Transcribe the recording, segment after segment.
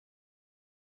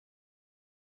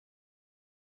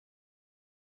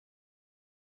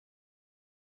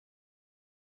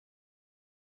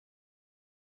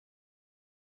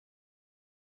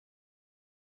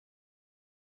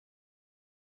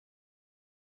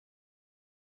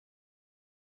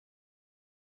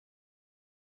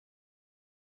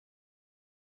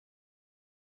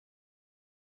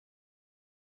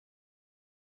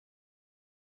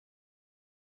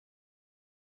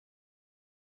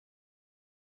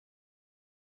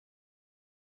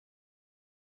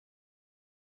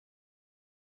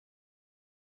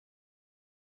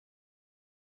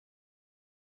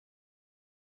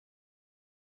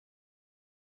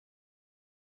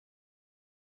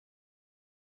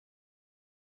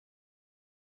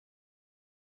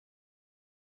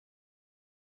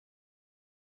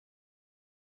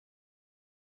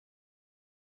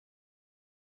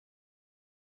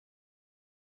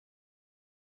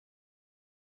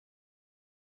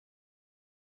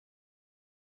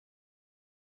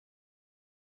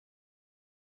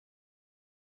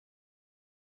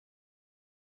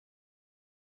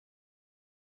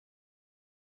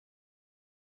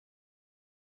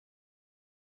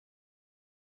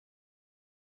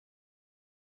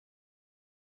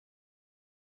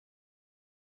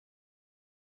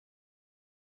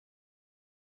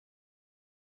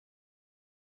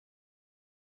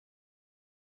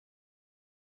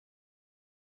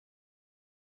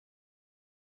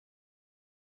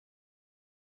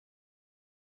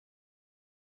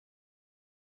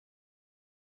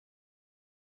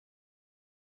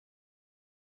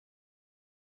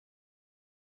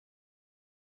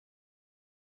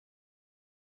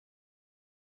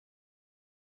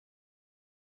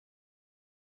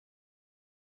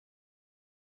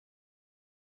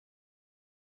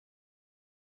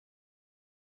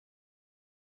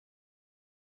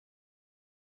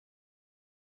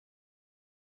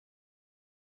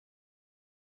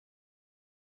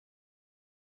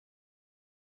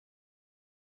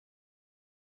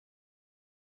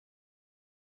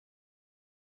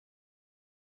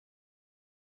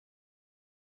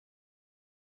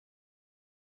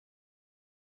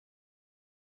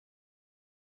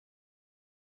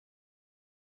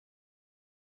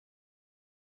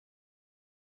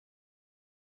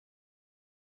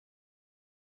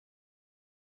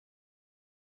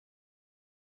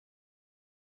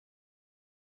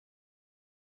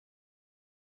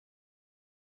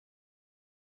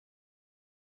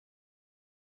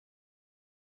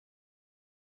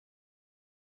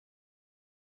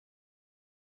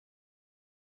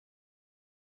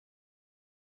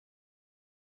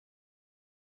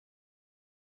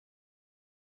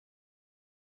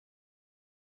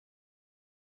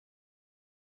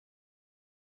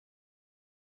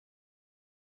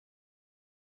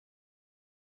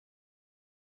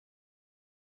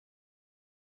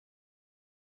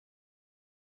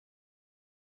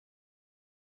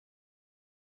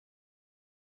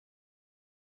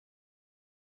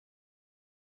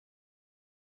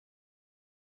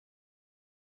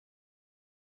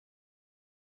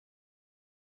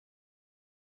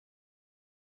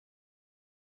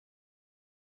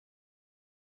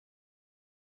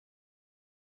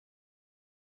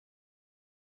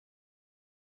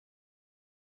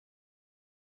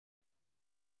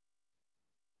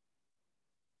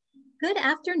Good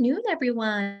afternoon,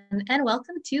 everyone, and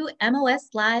welcome to MOS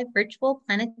Live Virtual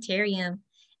Planetarium.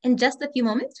 In just a few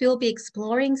moments, we will be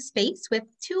exploring space with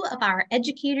two of our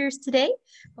educators today.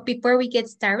 But before we get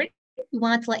started, we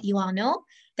want to let you all know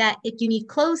that if you need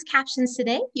closed captions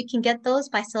today, you can get those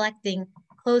by selecting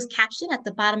closed caption at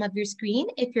the bottom of your screen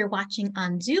if you're watching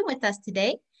on Zoom with us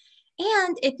today.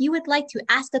 And if you would like to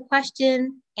ask a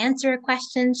question, answer a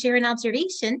question, share an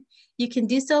observation, you can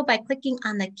do so by clicking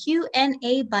on the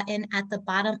Q&A button at the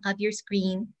bottom of your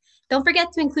screen. Don't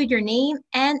forget to include your name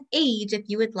and age if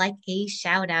you would like a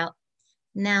shout out.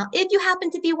 Now, if you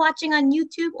happen to be watching on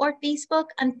YouTube or Facebook,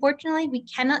 unfortunately, we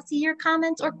cannot see your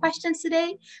comments or questions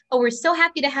today, but we're so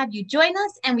happy to have you join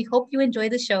us and we hope you enjoy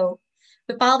the show.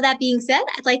 With all of that being said,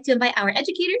 I'd like to invite our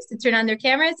educators to turn on their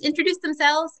cameras, introduce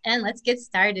themselves, and let's get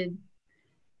started.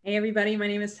 Hey everybody, my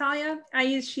name is Talia. I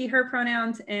use she, her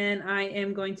pronouns, and I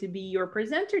am going to be your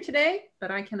presenter today, but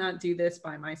I cannot do this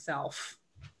by myself.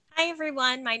 Hi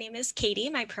everyone, my name is Katie.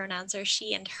 My pronouns are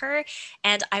she and her,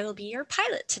 and I will be your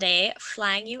pilot today,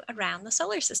 flying you around the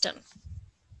solar system.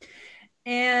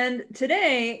 And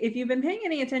today, if you've been paying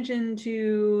any attention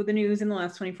to the news in the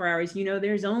last 24 hours, you know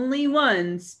there's only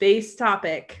one space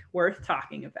topic worth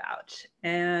talking about.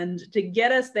 And to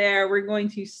get us there, we're going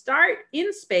to start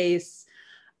in space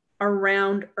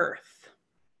around Earth.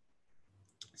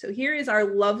 So here is our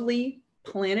lovely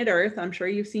planet Earth. I'm sure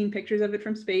you've seen pictures of it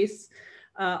from space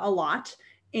a lot.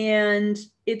 And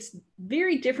it's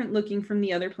very different looking from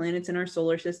the other planets in our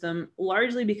solar system,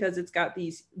 largely because it's got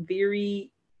these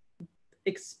very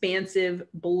expansive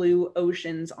blue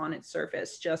oceans on its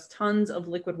surface, just tons of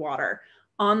liquid water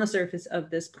on the surface of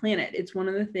this planet. It's one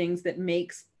of the things that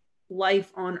makes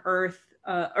life on Earth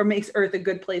or makes Earth a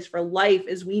good place for life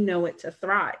as we know it to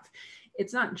thrive.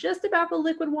 It's not just about the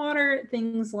liquid water.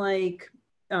 Things like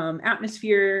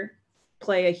atmosphere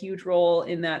play a huge role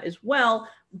in that as well.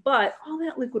 But all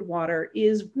that liquid water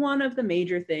is one of the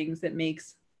major things that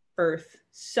makes Earth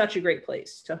such a great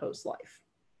place to host life.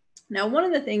 Now, one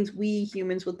of the things we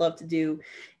humans would love to do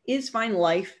is find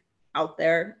life out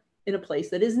there in a place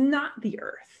that is not the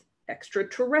Earth,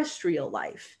 extraterrestrial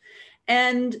life.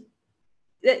 And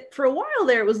for a while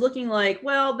there, it was looking like,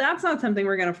 well, that's not something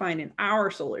we're going to find in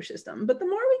our solar system. But the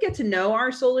more we get to know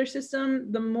our solar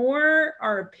system, the more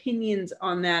our opinions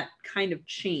on that kind of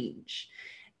change.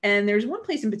 And there's one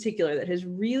place in particular that has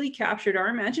really captured our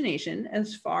imagination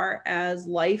as far as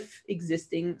life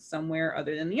existing somewhere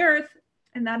other than the Earth,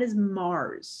 and that is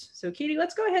Mars. So Katie,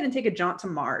 let's go ahead and take a jaunt to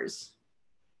Mars.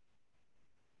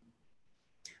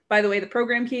 By the way, the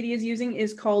program Katie is using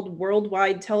is called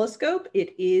Worldwide Telescope.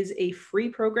 It is a free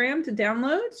program to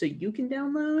download, so you can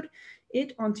download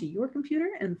it onto your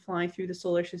computer and fly through the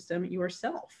solar system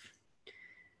yourself.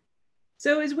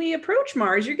 So as we approach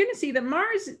Mars, you're going to see that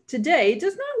Mars today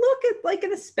does not look like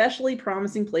an especially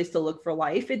promising place to look for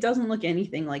life. It doesn't look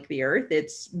anything like the Earth.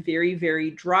 It's very,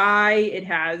 very dry. It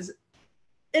has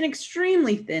an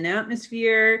extremely thin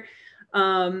atmosphere.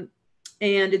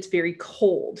 And it's very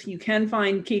cold. You can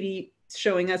find Katie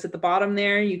showing us at the bottom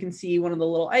there. You can see one of the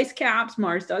little ice caps.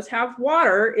 Mars does have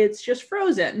water. It's just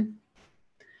frozen.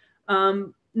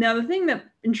 Now, the thing that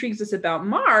intrigues us about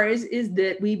Mars is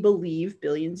that we believe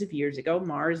billions of years ago,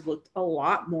 Mars looked a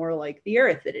lot more like the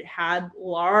Earth, that it had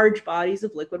large bodies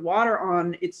of liquid water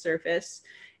on its surface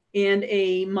and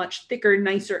a much thicker,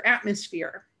 nicer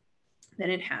atmosphere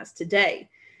than it has today.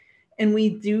 And we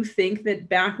do think that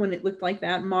back when it looked like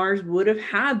that, Mars would have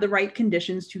had the right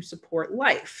conditions to support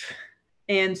life.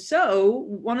 And so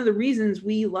one of the reasons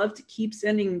we love to keep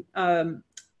sending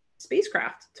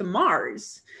spacecraft to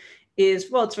Mars is,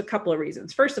 well, it's for a couple of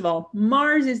reasons. First of all,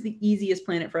 Mars is the easiest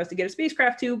planet for us to get a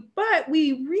spacecraft to, but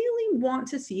we really want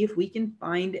to see if we can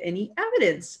find any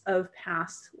evidence of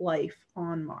past life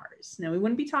on Mars. Now, we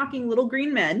wouldn't be talking little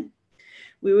green men.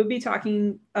 We would be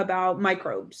talking about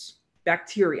microbes,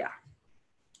 bacteria.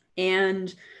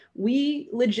 And we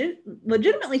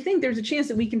legitimately think there's a chance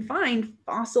that we can find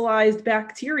fossilized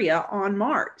bacteria on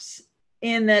Mars,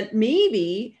 and that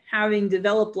maybe having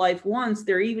developed life once,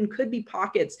 there even could be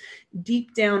pockets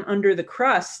deep down under the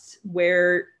crust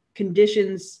where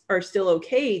conditions are still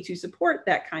okay to support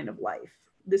that kind of life.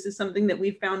 This is something that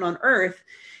we've found on Earth,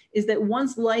 is that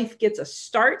once life gets a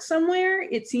start somewhere,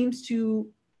 it seems to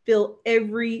fill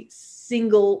every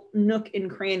single nook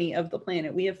and cranny of the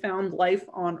planet. We have found life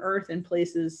on Earth in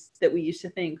places that we used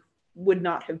to think would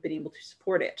not have been able to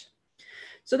support it.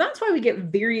 So that's why we get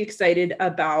very excited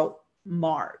about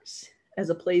Mars as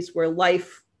a place where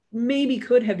life maybe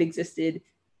could have existed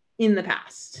in the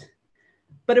past.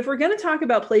 But if we're going to talk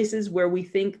about places where we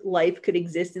think life could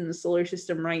exist in the solar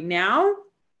system right now,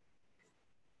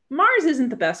 Mars isn't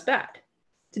the best bet.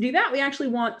 To do that, we actually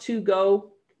want to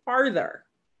go farther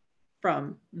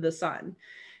from the sun,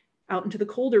 out into the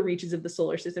colder reaches of the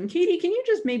solar system. Katie, can you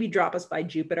just maybe drop us by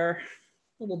Jupiter?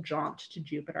 A little jaunt to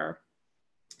Jupiter.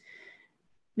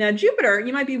 Now, Jupiter,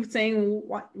 you might be saying,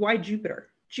 why Jupiter?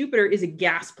 Jupiter is a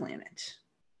gas planet.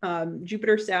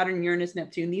 Jupiter, Saturn, Uranus,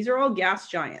 Neptune, these are all gas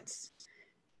giants,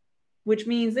 which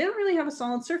means they don't really have a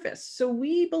solid surface. So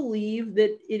we believe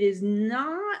that it is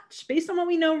not, based on what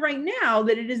we know right now,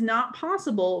 that it is not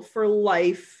possible for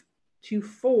life to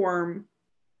form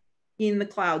in the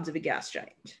clouds of a gas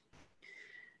giant.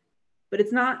 But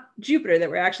it's not Jupiter that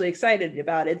we're actually excited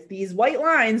about. It's these white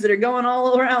lines that are going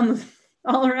all around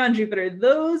Jupiter.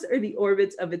 Those are the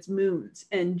orbits of its moons.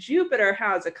 And Jupiter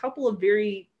has a couple of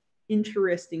very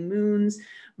interesting moons,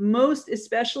 most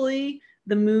especially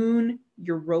the moon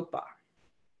Europa.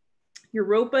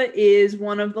 Europa is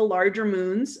one of the larger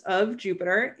moons of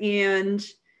Jupiter, and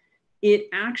it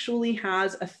actually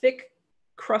has a thick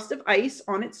crust of ice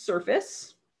on its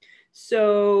surface.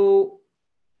 So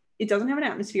it doesn't have an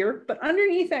atmosphere, but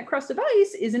underneath that crust of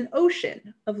ice is an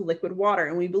ocean of liquid water.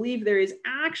 And we believe there is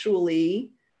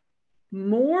actually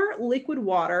more liquid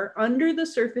water under the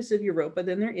surface of Europa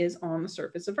than there is on the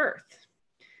surface of Earth.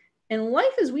 And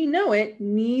life as we know it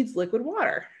needs liquid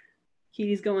water.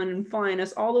 Katie's going and flying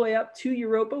us all the way up to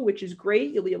Europa, which is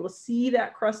great. You'll be able to see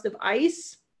that crust of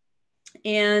ice.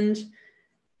 And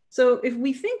so if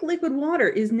we think liquid water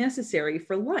is necessary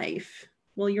for life,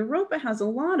 well, Europa has a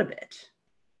lot of it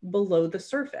below the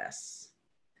surface.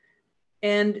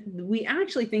 And we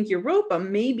actually think Europa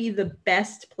may be the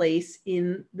best place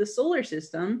in the solar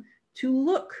system to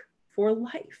look for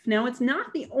life. Now, it's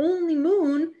not the only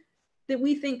moon that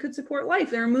we think could support life.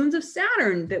 There are moons of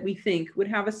Saturn that we think would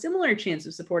have a similar chance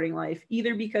of supporting life,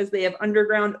 either because they have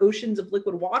underground oceans of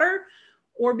liquid water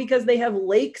or because they have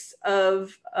lakes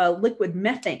of liquid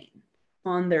methane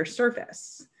on their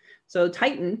surface. So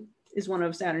Titan is one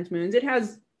of Saturn's moons. It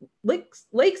has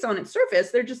lakes on its surface.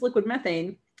 They're just liquid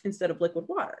methane instead of liquid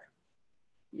water.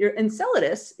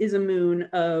 Enceladus is a moon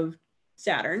of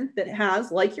Saturn that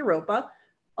has, like Europa,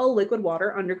 a liquid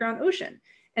water underground ocean.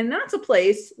 And that's a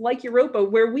place like Europa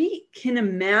where we can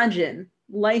imagine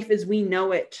life as we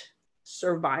know it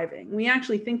surviving. We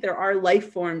actually think there are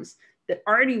life forms that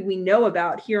already we know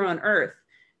about here on Earth,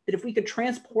 that if we could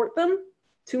transport them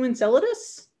to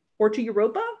Enceladus or to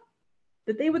Europa,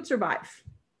 that they would survive.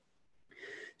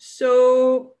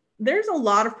 So there's a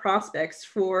lot of prospects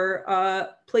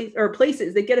for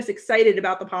places that get us excited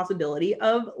about the possibility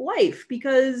of life,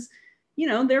 because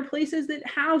they're places that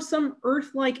have some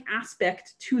Earth-like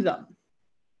aspect to them.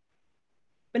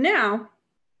 But now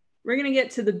we're going to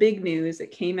get to the big news that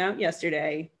came out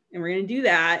yesterday, and we're going to do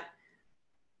that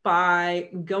by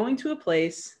going to a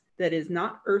place that is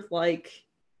not Earth-like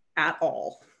at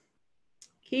all.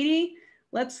 Katie,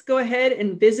 let's go ahead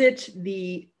and visit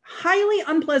the highly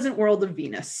unpleasant world of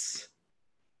Venus.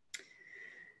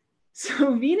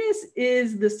 So Venus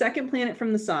is the second planet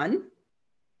from the sun.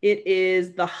 It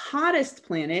is the hottest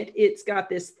planet. It's got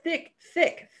this thick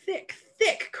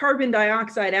carbon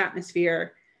dioxide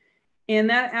atmosphere. And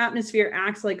that atmosphere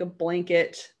acts like a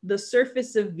blanket. The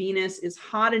surface of Venus is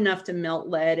hot enough to melt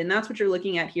lead. And that's what you're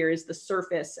looking at here, is the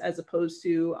surface as opposed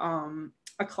to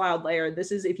a cloud layer.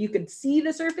 This is, if you could see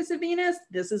the surface of Venus,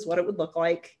 this is what it would look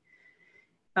like.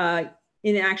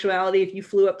 In actuality, if you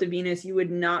flew up to Venus, you would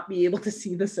not be able to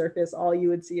see the surface. All you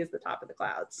would see is the top of the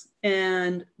clouds.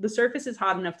 And the surface is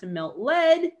hot enough to melt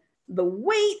lead. The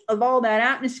weight of all that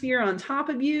atmosphere on top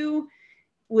of you,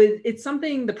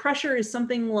 the pressure is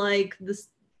something like this.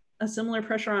 A similar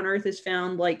pressure on Earth is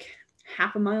found like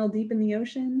half a mile deep in the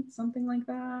ocean, something like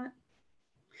that.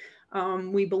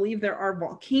 We believe there are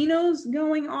volcanoes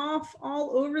going off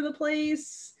all over the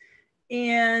place.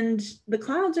 And the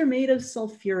clouds are made of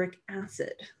sulfuric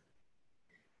acid.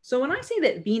 So when I say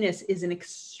that Venus is an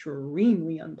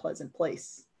extremely unpleasant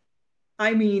place,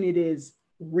 I mean it is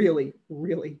really,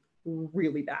 really,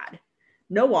 really bad.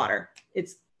 No water.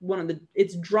 It's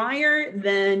drier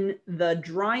than the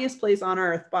driest place on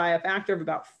Earth by a factor of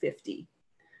about 50.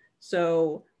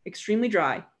 So extremely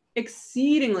dry,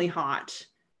 exceedingly hot,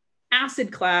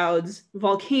 acid clouds,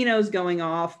 volcanoes going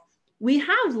off. We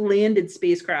have landed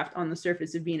spacecraft on the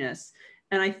surface of Venus,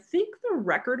 and I think the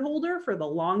record holder for the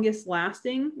longest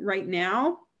lasting right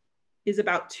now is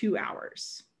about 2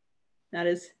 hours. That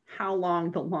is how long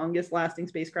the longest lasting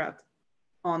spacecraft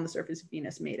on the surface of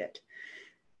Venus made it.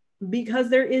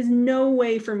 Because there is no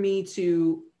way for me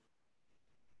to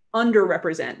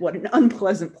underrepresent what an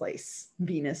unpleasant place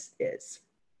Venus is.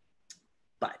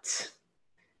 But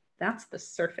that's the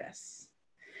surface.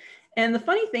 And the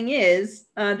funny thing is,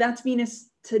 that's Venus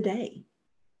today.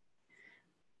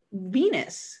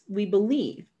 Venus, we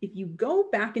believe, if you go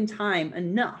back in time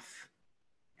enough,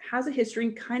 has a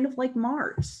history kind of like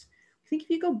Mars. I think if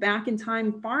you go back in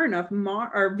time far enough,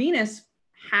 Venus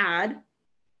had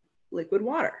liquid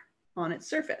water on its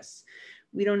surface.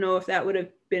 We don't know if that would have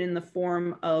been in the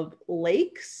form of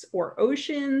lakes or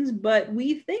oceans, but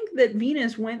we think that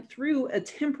Venus went through a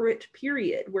temperate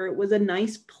period where it was a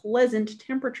nice, pleasant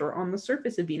temperature on the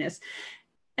surface of Venus.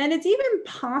 And it's even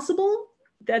possible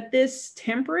that this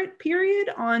temperate period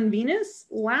on Venus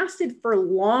lasted for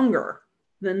longer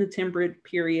than the temperate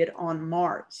period on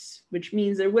Mars, which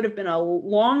means there would have been a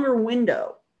longer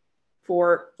window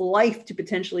for life to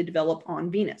potentially develop on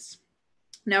Venus.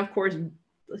 Now, of course,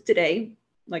 today,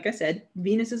 like I said,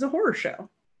 Venus is a horror show.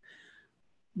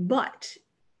 But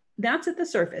that's at the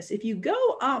surface. If you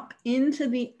go up into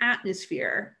the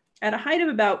atmosphere at a height of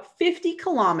about 50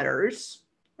 kilometers,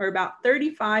 or about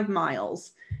 35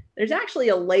 miles, there's actually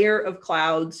a layer of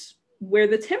clouds where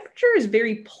the temperature is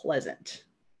very pleasant.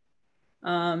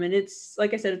 And it's,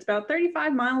 like I said, it's about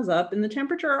 35 miles up, and the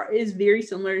temperature is very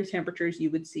similar to temperatures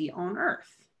you would see on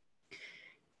Earth.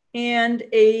 And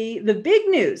the big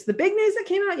news that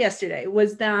came out yesterday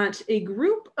was that a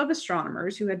group of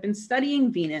astronomers who had been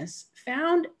studying Venus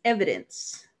found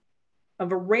evidence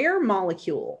of a rare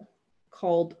molecule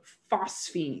called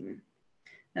phosphine.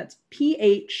 That's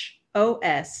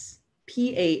PHOSPHINE,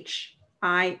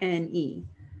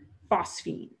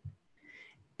 phosphine.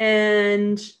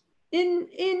 And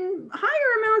in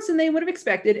higher amounts than they would have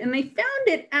expected, and they found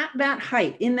it at that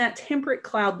height in that temperate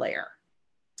cloud layer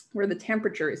where the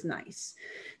temperature is nice.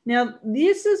 Now,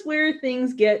 this is where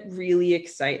things get really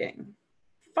exciting.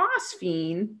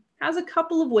 Phosphine has a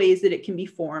couple of ways that it can be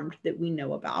formed that we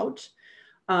know about.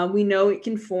 We know it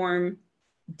can form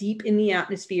deep in the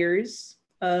atmospheres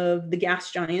of the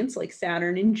gas giants like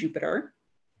Saturn and Jupiter.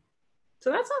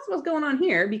 So that's not what's going on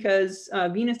here, because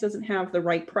Venus doesn't have the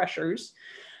right pressures.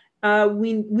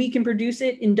 We can produce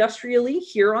it industrially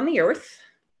here on the Earth.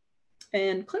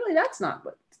 And clearly that's not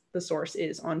what the source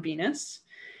is on Venus.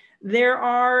 There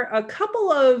are a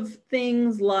couple of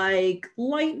things like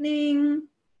lightning,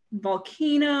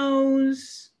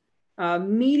 volcanoes,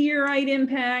 meteorite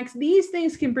impacts. These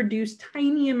things can produce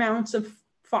tiny amounts of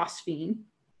phosphine.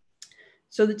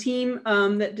 So the team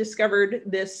that discovered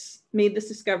this, made this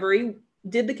discovery,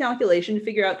 did the calculation to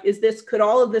figure out, could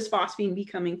all of this phosphine be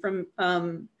coming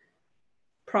from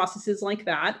processes like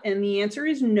that? And the answer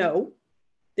is no.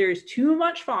 There's too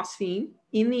much phosphine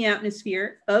in the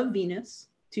atmosphere of Venus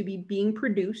to be being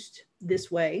produced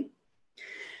this way.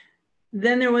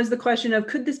 Then there was the question of,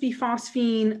 could this be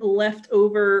phosphine left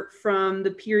over from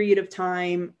the period of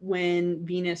time when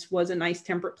Venus was a nice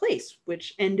temperate place,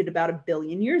 which ended about 1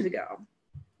 billion years ago?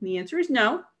 And the answer is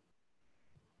no.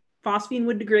 Phosphine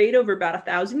would degrade over about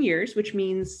 1,000 years, which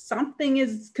means something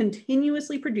is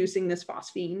continuously producing this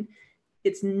phosphine.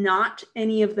 It's not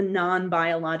any of the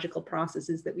non-biological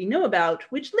processes that we know about,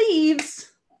 which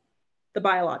leaves the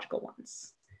biological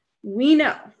ones. We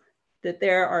know that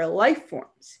there are life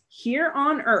forms here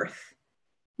on Earth,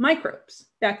 microbes,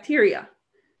 bacteria,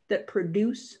 that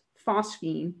produce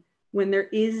phosphine when there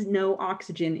is no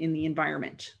oxygen in the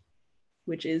environment,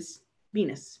 which is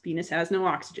Venus. Venus has no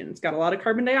oxygen. It's got a lot of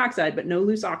carbon dioxide, but no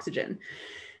loose oxygen.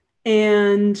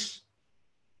 And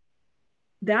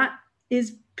that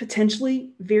is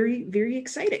potentially very, very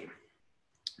exciting,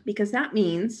 because that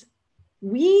means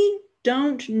we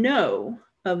don't know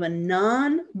of a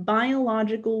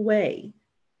non-biological way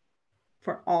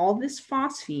for all this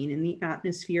phosphine in the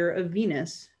atmosphere of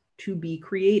Venus to be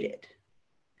created,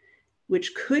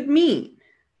 which could mean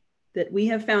that we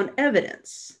have found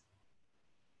evidence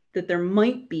that there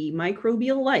might be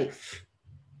microbial life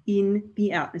in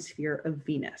the atmosphere of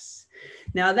Venus.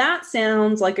 Now that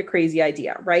sounds like a crazy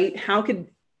idea, right? How could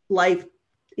life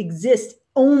exist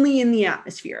only in the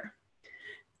atmosphere?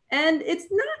 And it's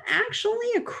not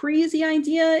actually a crazy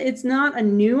idea. It's not a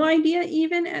new idea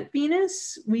even at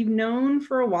Venus. We've known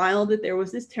for a while that there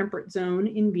was this temperate zone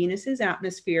in Venus's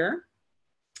atmosphere.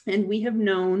 And we have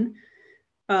known,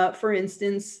 for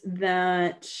instance,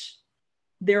 that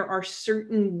there are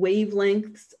certain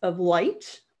wavelengths of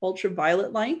light,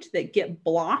 ultraviolet light, that get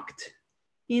blocked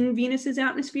in Venus's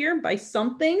atmosphere by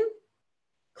something,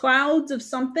 clouds of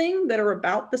something that are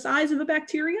about the size of a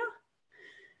bacteria.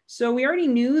 So we already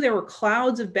knew there were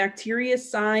clouds of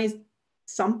bacteria-sized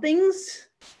somethings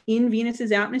in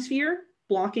Venus's atmosphere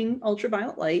blocking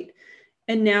ultraviolet light.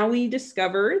 And now we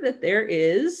discover that there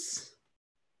is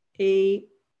a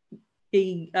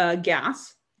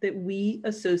gas that we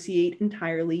associate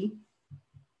entirely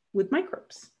with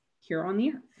microbes here on the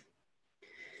Earth.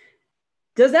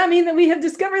 Does that mean that we have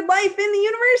discovered life in the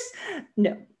universe?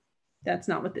 No, that's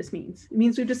not what this means. It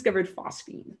means we've discovered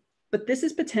phosphine. But this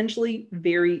is potentially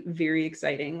very, very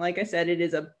exciting. Like I said,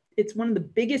 it's one of the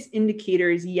biggest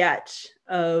indicators yet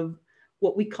of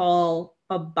what we call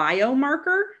a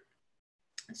biomarker.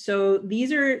 So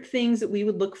these are things that we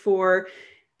would look for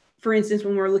instance,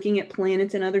 when we're looking at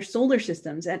planets and other solar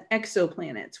systems, at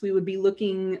exoplanets, we would be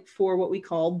looking for what we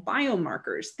call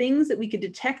biomarkers, things that we could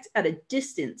detect at a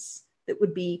distance that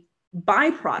would be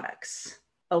byproducts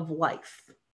of life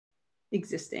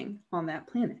existing on that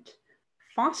planet.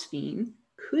 Phosphine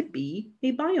could be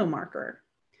a biomarker.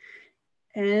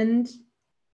 And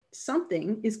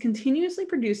something is continuously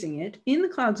producing it in the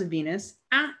clouds of Venus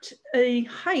at a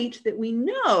height that we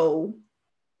know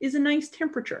is a nice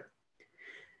temperature.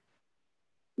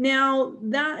 Now,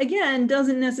 that again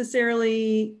doesn't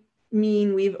necessarily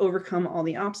mean we've overcome all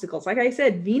the obstacles. Like I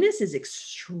said, Venus is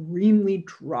extremely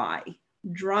dry,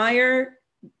 drier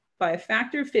by a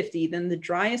factor of 50 than the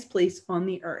driest place on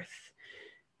the Earth.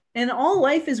 And all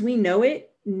life as we know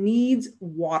it needs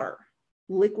water,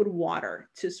 liquid water,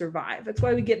 to survive. That's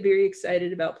why we get very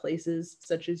excited about places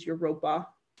such as Europa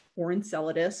or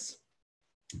Enceladus,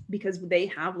 because they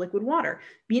have liquid water.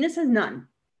 Venus has none,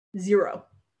 zero.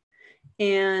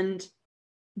 And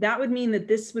that would mean that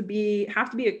this would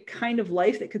have to be a kind of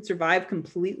life that could survive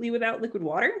completely without liquid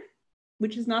water,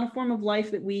 which is not a form of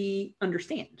life that we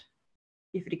understand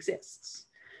if it exists.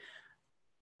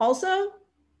 Also,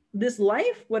 this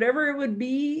life, whatever it would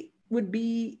be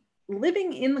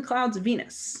living in the clouds of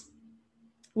Venus,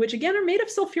 which again are made of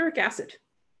sulfuric acid.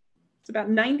 It's about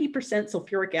 90%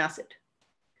 sulfuric acid.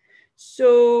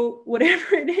 So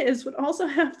whatever it is would also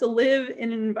have to live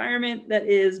in an environment that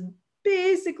is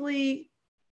basically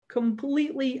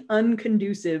completely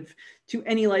unconducive to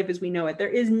any life as we know it. There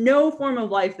is no form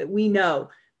of life that we know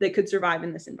that could survive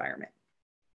in this environment.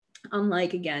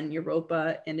 Unlike, again,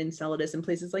 Europa and Enceladus and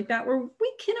places like that, where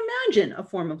we can imagine a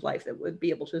form of life that would be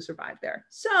able to survive there.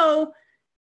 So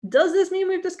does this mean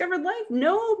we've discovered life?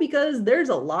 No, because there's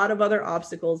a lot of other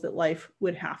obstacles that life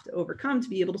would have to overcome to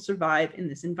be able to survive in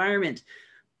this environment.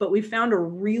 But we found a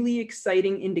really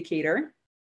exciting indicator.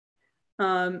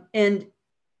 And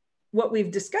what we've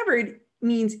discovered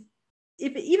means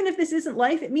even if this isn't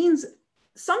life, it means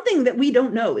something that we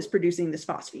don't know is producing this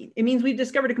phosphine. It means we've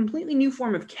discovered a completely new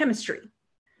form of chemistry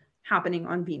happening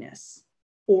on Venus,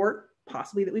 or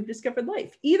possibly that we've discovered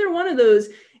life. Either one of those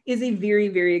is a very,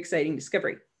 very exciting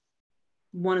discovery.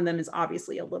 One of them is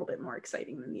obviously a little bit more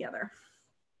exciting than the other.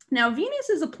 Now, Venus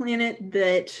is a planet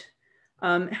that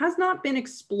has not been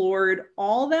explored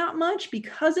all that much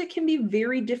because it can be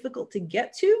very difficult to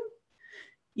get to.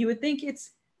 You would think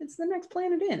it's the next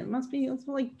planet in. It's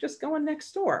like just going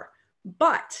next door.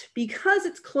 But because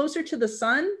it's closer to the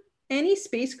sun, any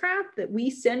spacecraft that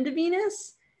we send to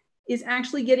Venus is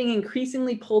actually getting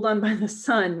increasingly pulled on by the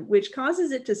sun, which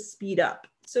causes it to speed up.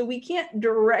 So we can't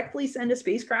directly send a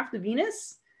spacecraft to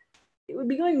Venus. It would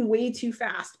be going way too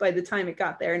fast by the time it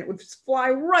got there, and it would just fly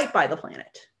right by the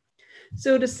planet.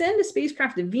 So to send a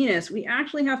spacecraft to Venus, we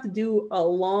actually have to do a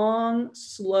long,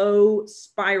 slow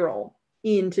spiral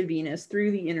into Venus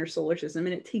through the inner solar system,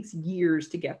 and it takes years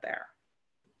to get there.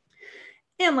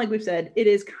 And like we've said, it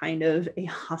is kind of a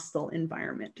hostile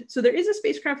environment. So there is a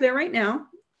spacecraft there right now,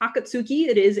 Akatsuki.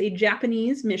 It is a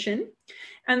Japanese mission.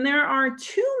 And there are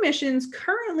 2 missions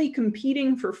currently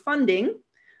competing for funding,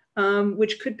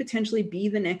 which could potentially be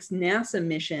the next NASA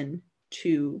mission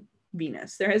to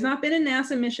Venus. There has not been a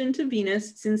NASA mission to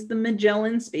Venus since the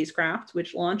Magellan spacecraft,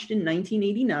 which launched in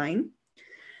 1989.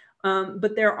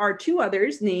 But there are 2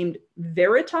 others named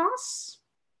Veritas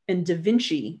and Da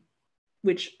Vinci,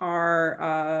 which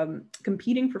are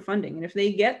competing for funding. And if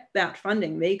they get that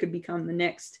funding, they could become the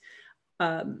next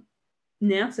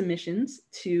NASA missions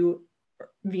to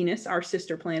Venus, our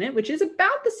sister planet, which is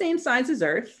about the same size as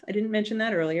Earth. I didn't mention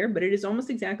that earlier, but it is almost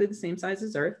exactly the same size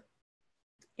as Earth.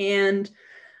 And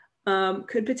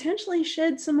could potentially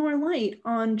shed some more light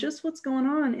on just what's going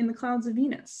on in the clouds of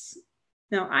Venus.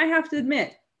 Now, I have to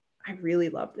admit, I really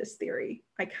love this theory.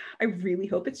 I really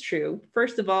hope it's true.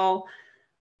 First of all,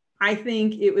 I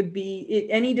think it would be,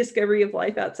 any discovery of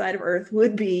life outside of Earth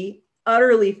would be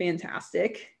utterly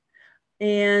fantastic.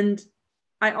 And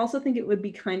I also think it would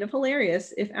be kind of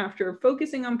hilarious if, after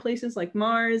focusing on places like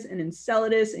Mars and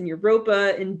Enceladus and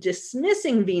Europa and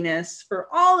dismissing Venus for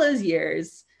all those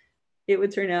years, it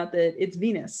would turn out that it's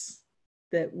Venus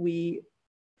that we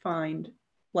find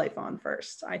life on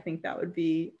first. I think that would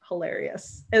be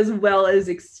hilarious, as well as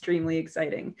extremely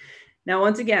exciting. Now,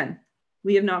 once again,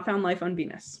 we have not found life on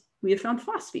Venus. We have found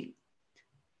phosphine.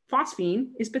 phosphine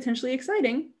is potentially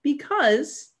exciting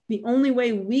because the only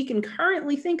way we can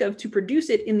currently think of to produce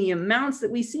it in the amounts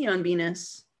that we see on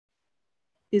Venus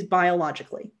is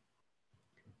biologically.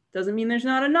 Doesn't mean there's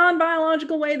not a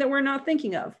non-biological way that we're not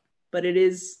thinking of, but it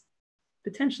is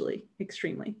potentially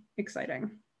extremely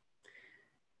exciting.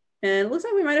 And it looks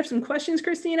like we might have some questions,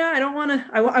 Christina. I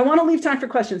want to leave time for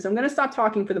questions, so I'm going to stop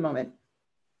talking for the moment.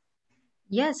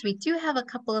 Yes, we do have a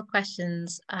couple of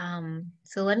questions.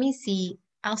 So let me see.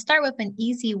 I'll start with an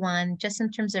easy one, just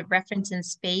in terms of reference in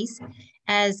space.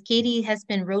 As Katie has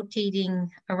been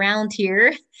rotating around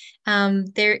here,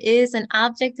 there is an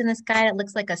object in the sky that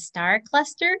looks like a star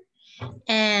cluster.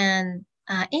 And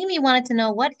Amy wanted to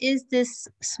know, what is this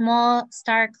small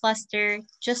star cluster?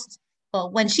 Just,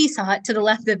 well, when she saw it to the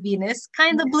left of Venus,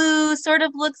 kind of blue, sort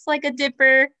of looks like a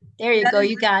dipper. There you go,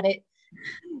 you got it.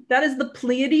 That is the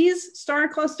Pleiades star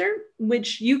cluster,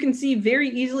 which you can see very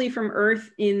easily from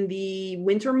Earth in the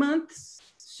winter months.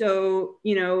 So,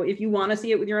 you know, if you want to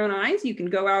see it with your own eyes, you can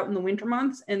go out in the winter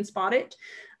months and spot it.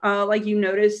 Like you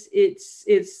notice,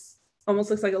 it's almost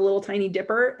looks like a little tiny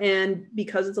dipper. And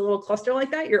because it's a little cluster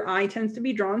like that, your eye tends to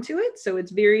be drawn to it. So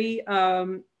it's very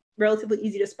relatively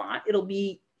easy to spot. It'll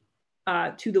be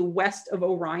to the west of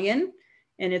Orion,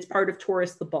 and it's part of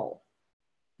Taurus the Bull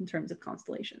in terms of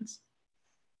constellations.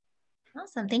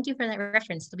 Awesome. Thank you for that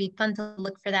reference. It'll be fun to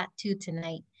look for that too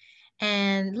tonight.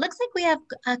 And looks like we have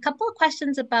a couple of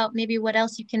questions about maybe what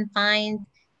else you can find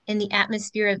in the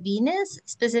atmosphere of Venus,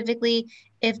 specifically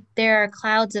if there are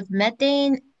clouds of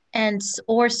methane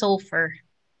or sulfur.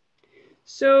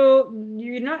 So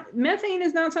methane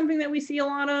is not something that we see a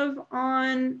lot of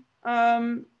on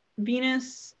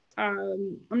Venus.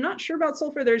 I'm not sure about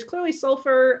sulfur. There's clearly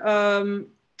sulfur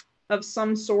of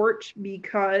some sort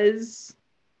because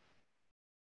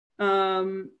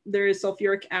there is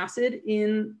sulfuric acid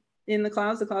in the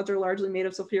clouds. The clouds are largely made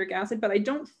of sulfuric acid, but I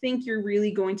don't think you're really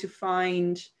going to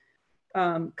find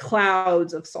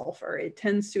clouds of sulfur. It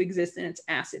tends to exist in its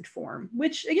acid form,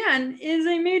 which again is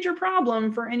a major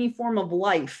problem for any form of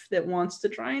life that wants to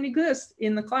try and exist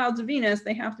in the clouds of Venus.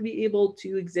 They have to be able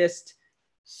to exist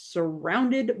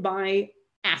surrounded by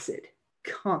acid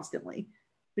constantly,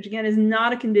 which again is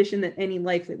not a condition that any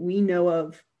life that we know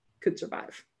of could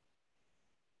survive.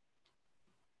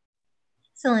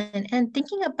 Excellent. And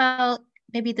thinking about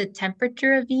maybe the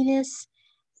temperature of Venus,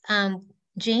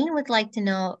 Jane would like to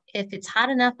know if it's hot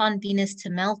enough on Venus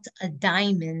to melt a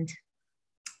diamond.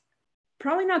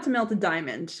 Probably not to melt a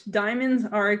diamond. Diamonds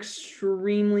are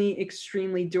extremely,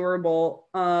 extremely durable.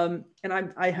 And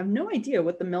I have no idea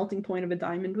what the melting point of a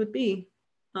diamond would be.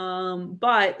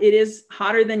 But it is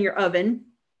hotter than your oven.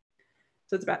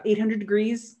 So it's about 800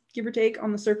 degrees, give or take,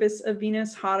 on the surface of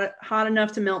Venus, hot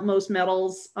enough to melt most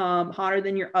metals, hotter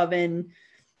than your oven.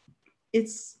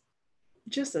 It's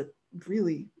just a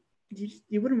really,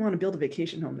 you wouldn't want to build a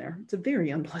vacation home there. It's a very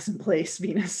unpleasant place,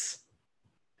 Venus.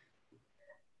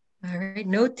 All right,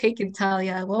 note taken,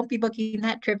 Talia. I won't be booking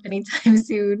that trip anytime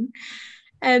soon.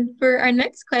 And for our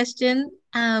next question,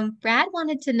 Brad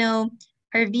wanted to know,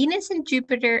 are Venus and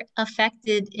Jupiter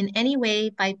affected in any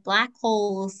way by black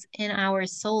holes in our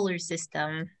solar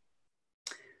system?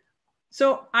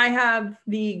 So I have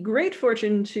the great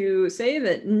fortune to say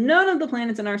that none of the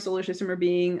planets in our solar system are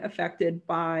being affected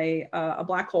by a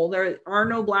black hole. There are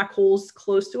no black holes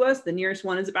close to us. The nearest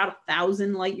one is about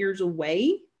 1,000 light years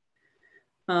away.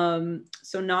 So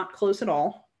not close at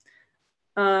all.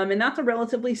 And that's a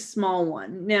relatively small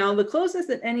one. Now, the closest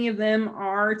that any of them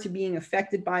are to being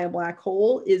affected by a black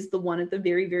hole is the one at the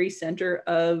very, very center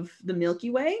of the Milky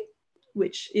Way,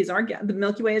 which is the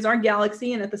Milky Way is our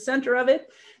galaxy. And at the center of it,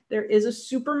 there is a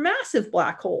supermassive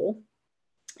black hole.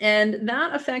 And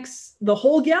that affects the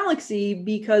whole galaxy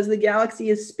because the galaxy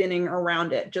is spinning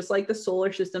around it, just like the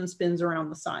solar system spins around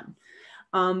the sun.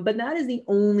 But that is the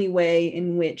only way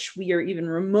in which we are even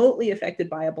remotely affected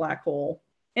by a black hole.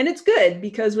 And it's good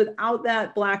because without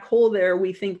that black hole there,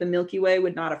 we think the Milky Way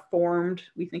would not have formed.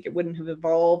 We think it wouldn't have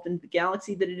evolved into the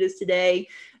galaxy that it is today.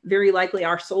 Very likely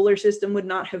our solar system would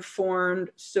not have formed.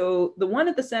 So the one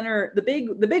at the center, the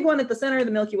big one at the center of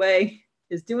the Milky Way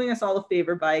is doing us all a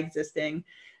favor by existing.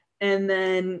 And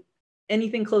then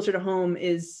anything closer to home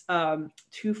is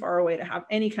too far away to have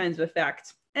any kinds of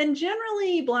effect. And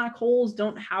generally black holes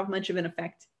don't have much of an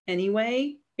effect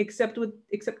anyway, except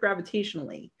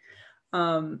gravitationally.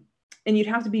 And you'd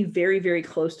have to be very, very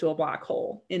close to a black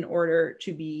hole in order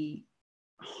to be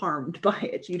harmed by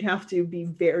it. You'd have to be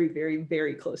very, very,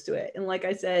 very close to it. And like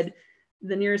I said,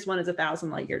 the nearest one is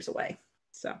 1,000 light years away.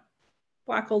 So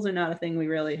black holes are not a thing we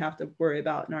really have to worry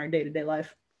about in our day-to-day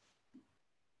life.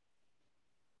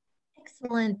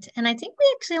 Excellent. And I think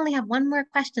we actually only have one more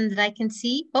question that I can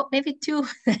see. Oh, maybe two.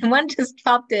 One just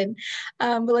popped in.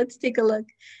 But let's take a look.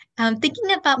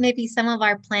 Thinking about maybe some of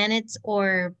our planets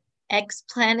or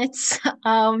exoplanets,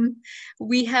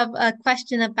 we have a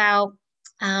question about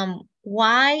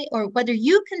why or whether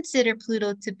you consider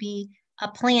Pluto to be a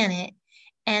planet,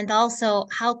 and also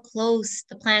how close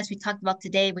the planets we talked about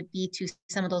today would be to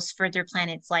some of those further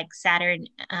planets like Saturn,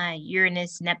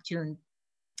 Uranus, Neptune.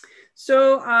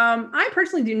 So I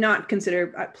personally do not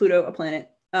consider Pluto a planet.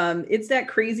 It's that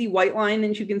crazy white line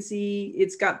that you can see.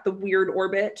 It's got the weird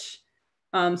orbit.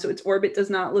 So its orbit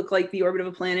does not look like the orbit of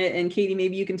a planet. And Katie,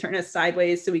 maybe you can turn us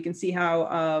sideways so we can see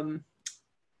how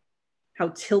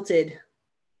tilted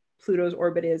Pluto's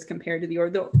orbit is compared to the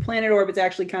orbit. The planet orbits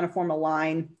actually kind of form a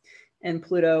line, and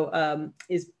Pluto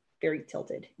is very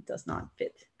tilted. It does not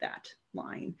fit that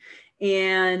line.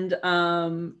 And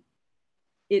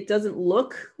it doesn't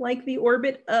look like the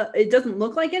orbit. It doesn't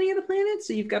look like any of the planets.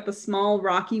 So you've got the small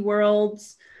rocky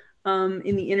worlds in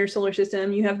the inner solar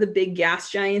system. You have the big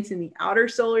gas giants in the outer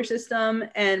solar system,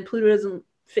 and Pluto doesn't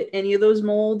fit any of those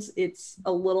molds. It's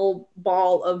a little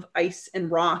ball of ice and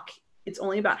rock. It's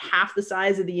only about half the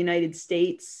size of the United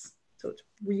States. So it's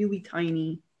really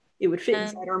tiny. It would fit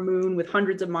inside our moon with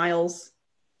hundreds of miles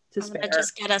to spare.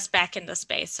 Just get us back into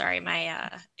space. Sorry,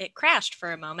 it crashed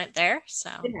for a moment there.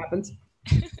 So it happens.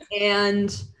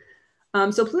 And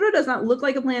so Pluto does not look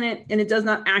like a planet, and it does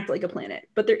not act like a planet.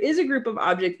 But there is a group of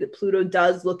objects that Pluto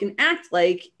does look and act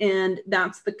like, and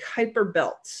that's the Kuiper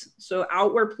belt. So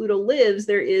out where Pluto lives,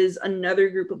 there is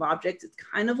another group of objects. It's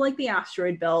kind of like the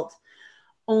asteroid belt,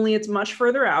 only it's much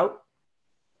further out.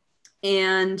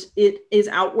 And it is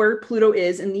out where Pluto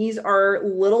is. And these are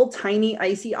little tiny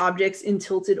icy objects in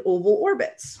tilted oval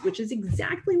orbits, which is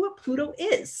exactly what Pluto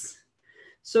is.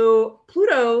 So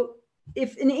Pluto,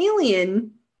 if an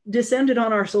alien descended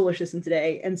on our solar system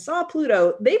today and saw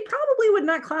Pluto, they probably would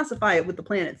not classify it with the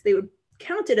planets. They would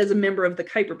count it as a member of the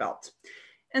Kuiper belt.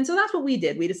 And so that's what we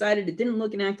did. We decided it didn't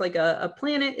look and act like a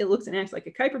planet. It looks and acts like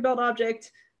a Kuiper belt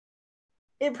object.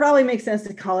 It probably makes sense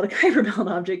to call it a Kuiper belt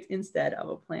object instead of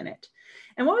a planet.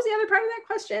 And what was the other part of that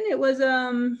question? It was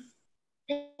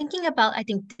thinking about, I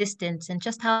think, distance and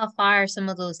just how far some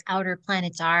of those outer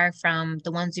planets are from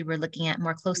the ones we were looking at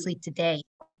more closely today.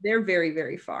 They're very,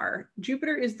 very far.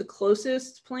 Jupiter is the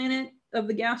closest planet of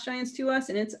the gas giants to us,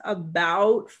 and it's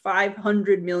about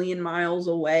 500 million miles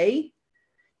away.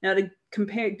 Now, to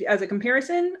compare, as a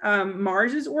comparison,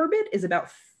 Mars's orbit is about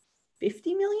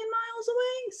 50 million miles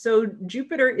away. So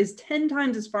Jupiter is 10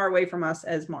 times as far away from us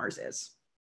as Mars is,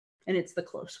 and it's the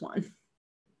close one.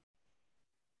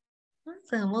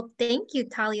 Awesome. Well, thank you,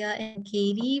 Talia and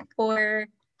Katie, for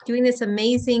doing this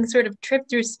amazing sort of trip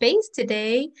through space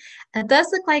today. It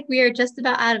does look like we are just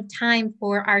about out of time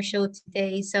for our show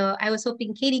today. So I was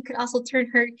hoping Katie could also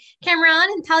turn her camera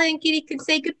on and Talia and Katie could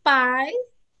say goodbye.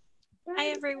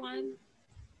 Bye, everyone.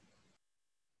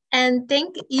 And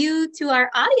thank you to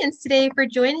our audience today for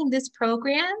joining this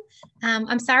program.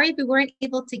 I'm sorry we weren't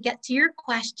able to get to your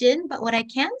question, but what I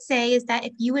can say is that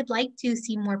if you would like to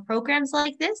see more programs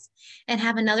like this and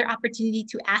have another opportunity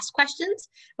to ask questions,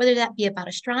 whether that be about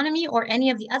astronomy or any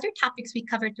of the other topics we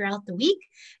covered throughout the week,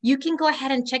 you can go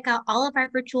ahead and check out all of our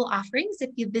virtual offerings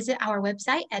if you visit our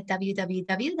website at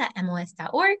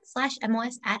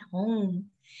www.mos.org/mosathome.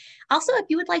 Also, if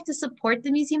you would like to support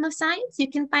the Museum of Science, you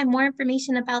can find more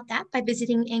information about that by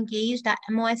visiting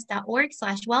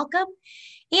engage.mos.org/welcome.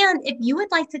 And if you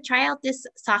would like to try out this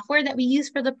software that we use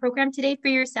for the program today for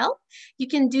yourself, you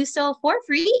can do so for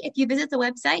free if you visit the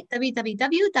website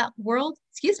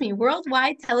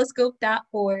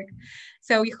www.worldwidetelescope.org.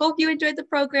 So we hope you enjoyed the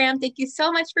program. Thank you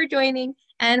so much for joining,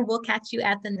 and we'll catch you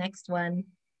at the next one.